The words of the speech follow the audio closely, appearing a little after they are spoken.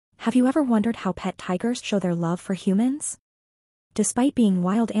Have you ever wondered how pet tigers show their love for humans? Despite being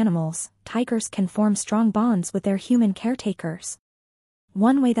wild animals, tigers can form strong bonds with their human caretakers.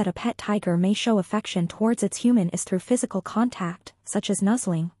 One way that a pet tiger may show affection towards its human is through physical contact, such as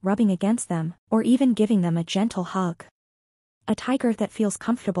nuzzling, rubbing against them, or even giving them a gentle hug. A tiger that feels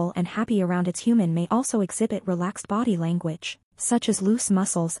comfortable and happy around its human may also exhibit relaxed body language, such as loose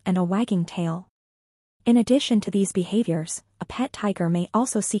muscles and a wagging tail. In addition to these behaviors, a pet tiger may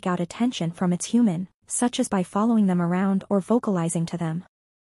also seek out attention from its human, such as by following them around or vocalizing to them.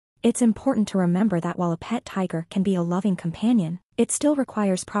 It's important to remember that while a pet tiger can be a loving companion, it still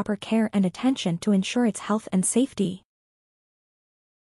requires proper care and attention to ensure its health and safety.